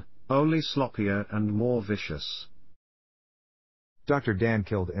 Dan, only sloppier and more vicious. Dr. Dan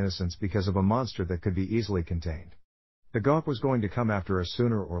killed innocents because of a monster that could be easily contained. The GOP was going to come after us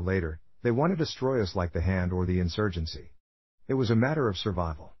sooner or later. They want to destroy us like the Hand or the Insurgency. It was a matter of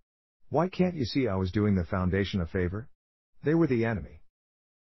survival. Why can't you see I was doing the Foundation a favor? They were the enemy.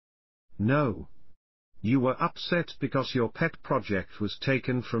 No. You were upset because your pet project was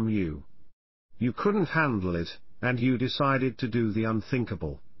taken from you. You couldn't handle it, and you decided to do the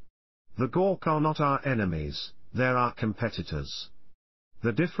unthinkable. The Gork are not our enemies, they're our competitors.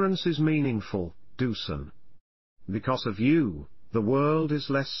 The difference is meaningful, Doosan. Because of you, the world is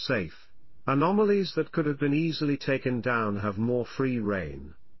less safe. Anomalies that could have been easily taken down have more free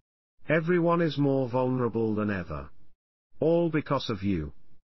reign. Everyone is more vulnerable than ever. All because of you.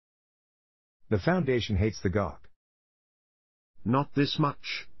 The Foundation hates the GOG. Not this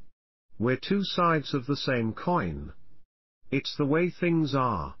much. We're two sides of the same coin. It's the way things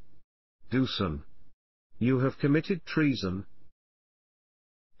are. Doosan. You have committed treason.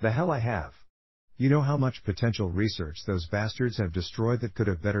 The hell I have. You know how much potential research those bastards have destroyed that could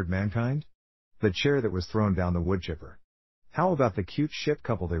have bettered mankind? The chair that was thrown down the wood chipper. How about the cute shit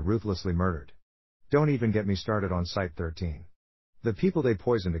couple they ruthlessly murdered? Don't even get me started on Site 13. The people they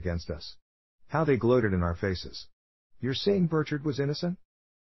poisoned against us. How they gloated in our faces. You're saying Burchard was innocent?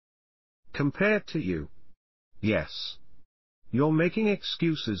 Compared to you? Yes. You're making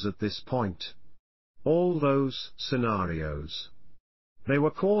excuses at this point. All those scenarios. They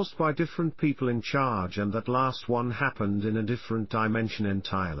were caused by different people in charge, and that last one happened in a different dimension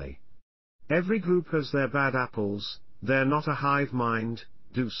entirely. Every group has their bad apples, they're not a hive mind,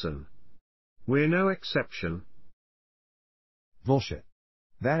 Doosan. We're no exception. Bullshit.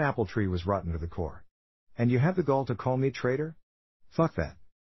 That apple tree was rotten to the core. And you have the gall to call me traitor? Fuck that.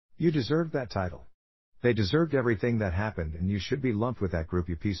 You deserved that title. They deserved everything that happened, and you should be lumped with that group,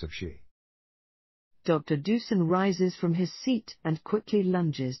 you piece of shit. Dr. Doosan rises from his seat and quickly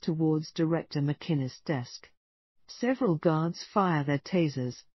lunges towards Director McInnes' desk. Several guards fire their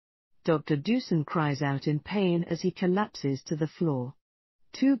tasers. Dr. Doosan cries out in pain as he collapses to the floor.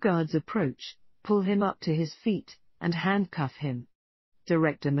 Two guards approach, pull him up to his feet, and handcuff him.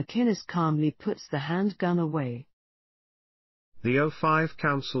 Director McInnes calmly puts the handgun away. The O5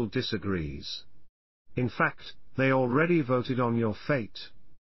 Council disagrees. In fact, they already voted on your fate.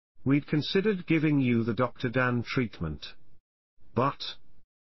 We'd considered giving you the Dr. Dan treatment. But,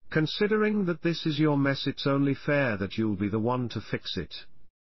 considering that this is your mess, it's only fair that you'll be the one to fix it.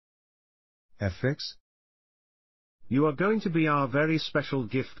 Fix? You are going to be our very special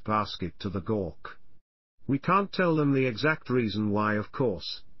gift basket to the Gork. We can't tell them the exact reason why, of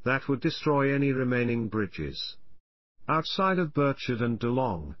course, that would destroy any remaining bridges. Outside of Burchard and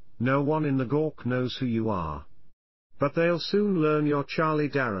DeLong, no one in the Gork knows who you are. But they'll soon learn you're Charlie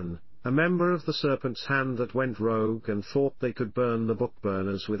Darren, a member of the Serpent's Hand that went rogue and thought they could burn the book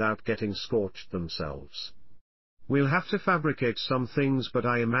burners without getting scorched themselves. We'll have to fabricate some things, but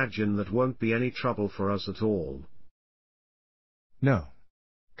I imagine that won't be any trouble for us at all. No.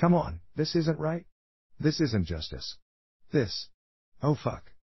 Come on, this isn't right. This isn't justice. This. Oh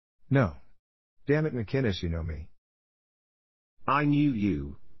fuck. No. Damn it, McInnes, you know me. I knew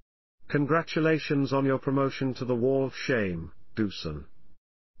you. Congratulations on your promotion to the Wall of Shame, Doosan.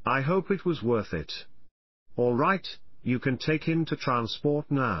 I hope it was worth it. All right, you can take him to transport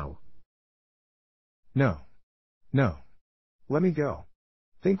now. No. No. Let me go.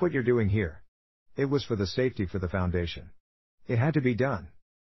 Think what you're doing here. It was for the safety for the Foundation. It had to be done.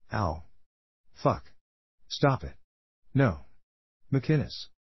 Ow. Fuck. Stop it. No. McInnes.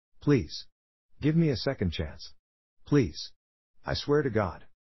 Please. Give me a second chance. Please. I swear to God.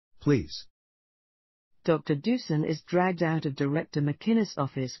 Please. Dr. Doosan is dragged out of Director McInnes'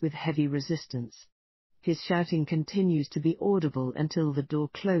 office with heavy resistance. His shouting continues to be audible until the door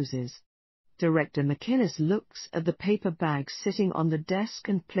closes. Director McInnes looks at the paper bag sitting on the desk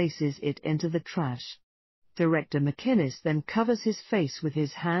and places it into the trash. Director McInnes then covers his face with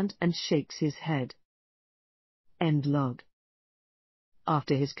his hand and shakes his head. End log.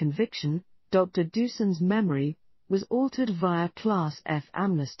 After his conviction, Dr. Dewson's memory was altered via Class F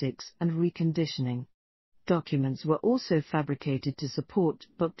amnestics and reconditioning. Documents were also fabricated to support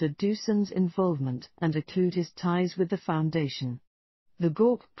Dr. Dewson's involvement and include his ties with the Foundation. The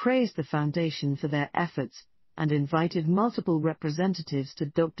GORC praised the Foundation for their efforts and invited multiple representatives to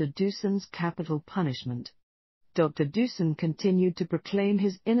Dr. Dewson's capital punishment. Dr. Dewson continued to proclaim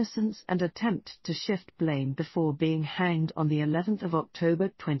his innocence and attempt to shift blame before being hanged on the 11th of October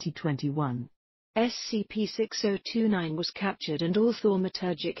 2021. SCP-6029 was captured and all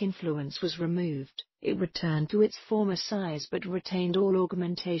thaumaturgic influence was removed. It returned to its former size but retained all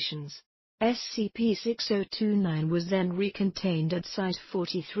augmentations. SCP-6029 was then recontained at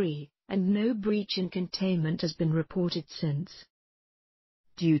Site-43, and no breach in containment has been reported since.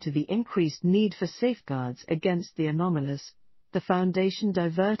 Due to the increased need for safeguards against the anomalous, the Foundation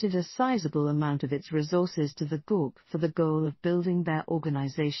diverted a sizable amount of its resources to the GORC for the goal of building their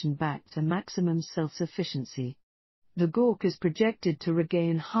organization back to maximum self-sufficiency. The GORC is projected to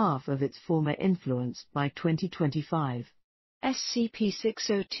regain half of its former influence by 2025.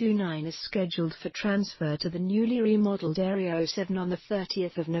 SCP-6029 is scheduled for transfer to the newly remodeled Area 07 on 30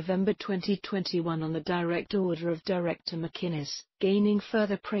 November 2021 on the direct order of Director McInnes, gaining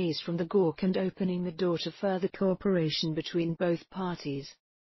further praise from the GORC and opening the door to further cooperation between both parties.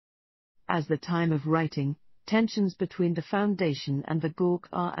 At the time of writing, tensions between the Foundation and the GORC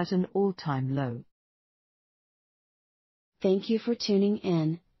are at an all-time low. Thank you for tuning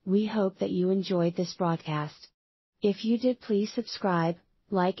in. We hope that you enjoyed this broadcast. If you did, please subscribe,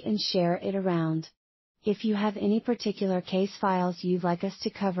 like and share it around. If you have any particular case files you'd like us to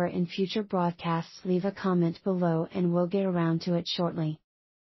cover in future broadcasts, leave a comment below and we'll get around to it shortly.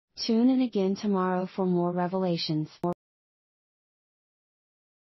 Tune in again tomorrow for more revelations.